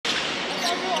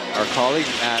our colleagues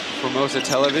at Formosa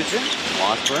Television.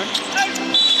 Washburn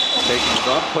taking the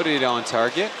bump, put it on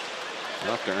target.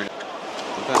 Left to earn it.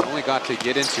 But only got to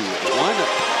get into one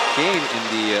game in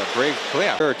the Braves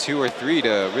playoff. Or 2 or 3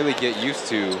 to really get used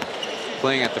to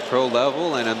playing at the pro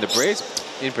level. And on the Braves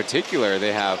in particular,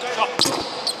 they have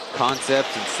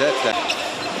concepts and sets that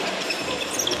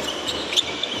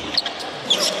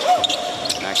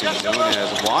actually known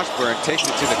as Washburn takes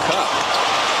it to the cup.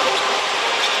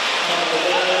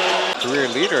 Career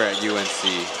leader at UNC.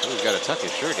 Oh, he's got to tuck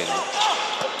his shirt in.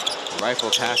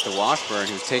 Rifle pass to Washburn,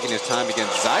 who's taking his time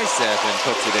against Zaitsev and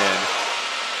puts it in.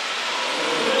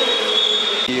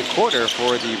 The quarter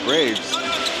for the Braves.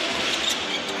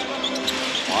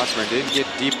 Washburn didn't get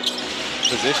deep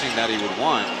positioning that he would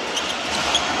want.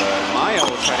 But Maya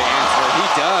will try to answer. He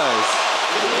does.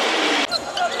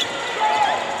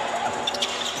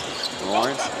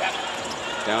 Lawrence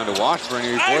down to Washburn,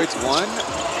 who avoids one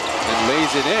and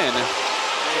lays it in.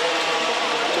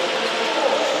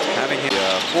 Having hit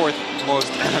the 4th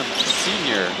most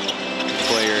senior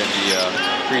player in the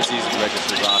preseason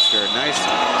registered roster. Nice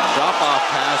drop-off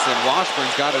pass, and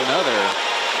Washburn's got another.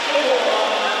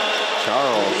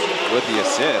 Charles with the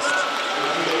assist.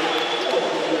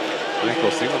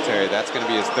 Michael Singletary, that's going to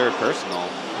be his 3rd personal.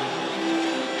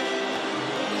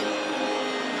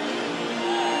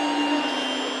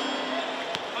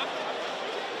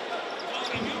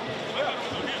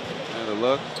 Another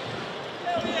look.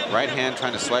 Right hand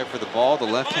trying to swipe for the ball. The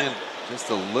left hand just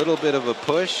a little bit of a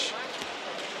push.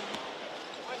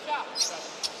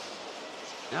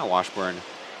 Now Washburn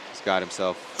has got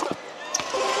himself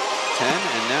 10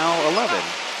 and now 11.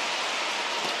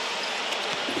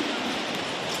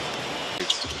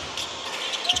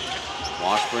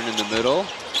 Washburn in the middle.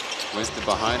 Winston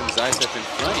behind him. Zaitsev in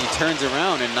front. He turns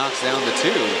around and knocks down the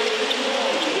 2.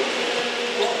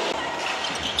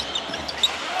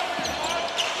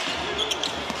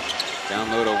 Down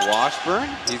low to Washburn.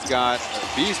 He's got a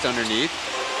beast underneath.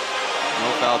 No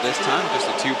foul this time, just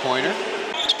a 2-pointer.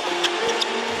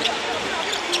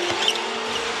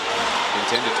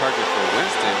 Intended target for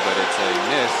Winston, but it's a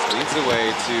miss. Leads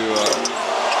away to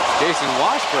Jason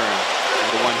Washburn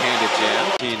with a one-handed jam.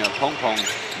 Pong Pong.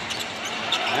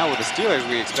 Now with the Steelers,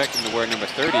 we expect him to wear number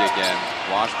 30 again.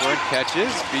 Washburn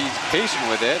catches, be patient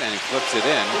with it, and he flips it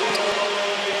in.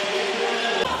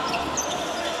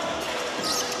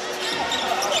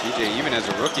 DJ, even as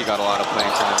a rookie, got a lot of playing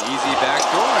time. Easy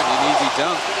backdoor and an easy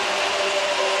dunk.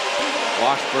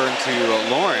 Washburn to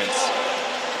Lawrence.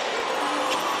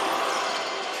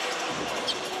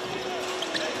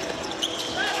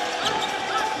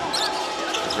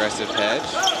 Aggressive hedge.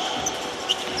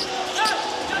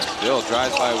 Still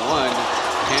drives by one.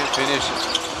 Can't finish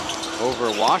over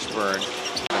Washburn.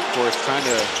 Of course, trying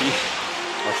to be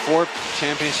a 4th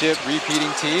championship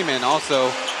repeating team and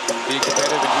also being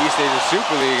competitive in East Asia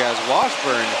Super League as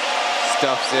Washburn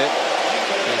stuffs it.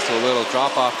 Thanks to a little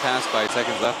drop-off pass by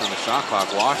seconds left on the shot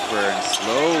clock. Washburn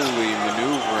slowly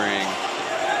maneuvering,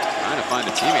 trying to find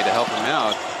a teammate to help him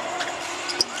out.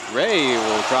 Ray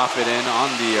will drop it in on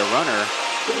the runner.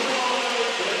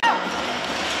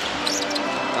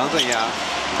 Sounds like,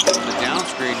 the down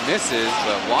screen misses,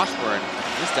 but Washburn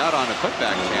missed out on a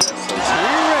putback chance. So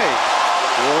Terry Ray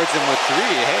rewards him with 3.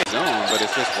 Hey, zone, but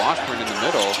it's just Washburn in the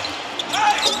middle.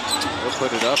 He'll put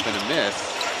it up and a miss.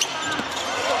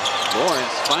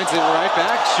 Lawrence finds it right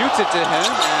back, shoots it to him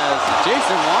as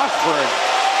Jason Washburn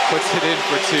puts it in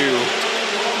for 2.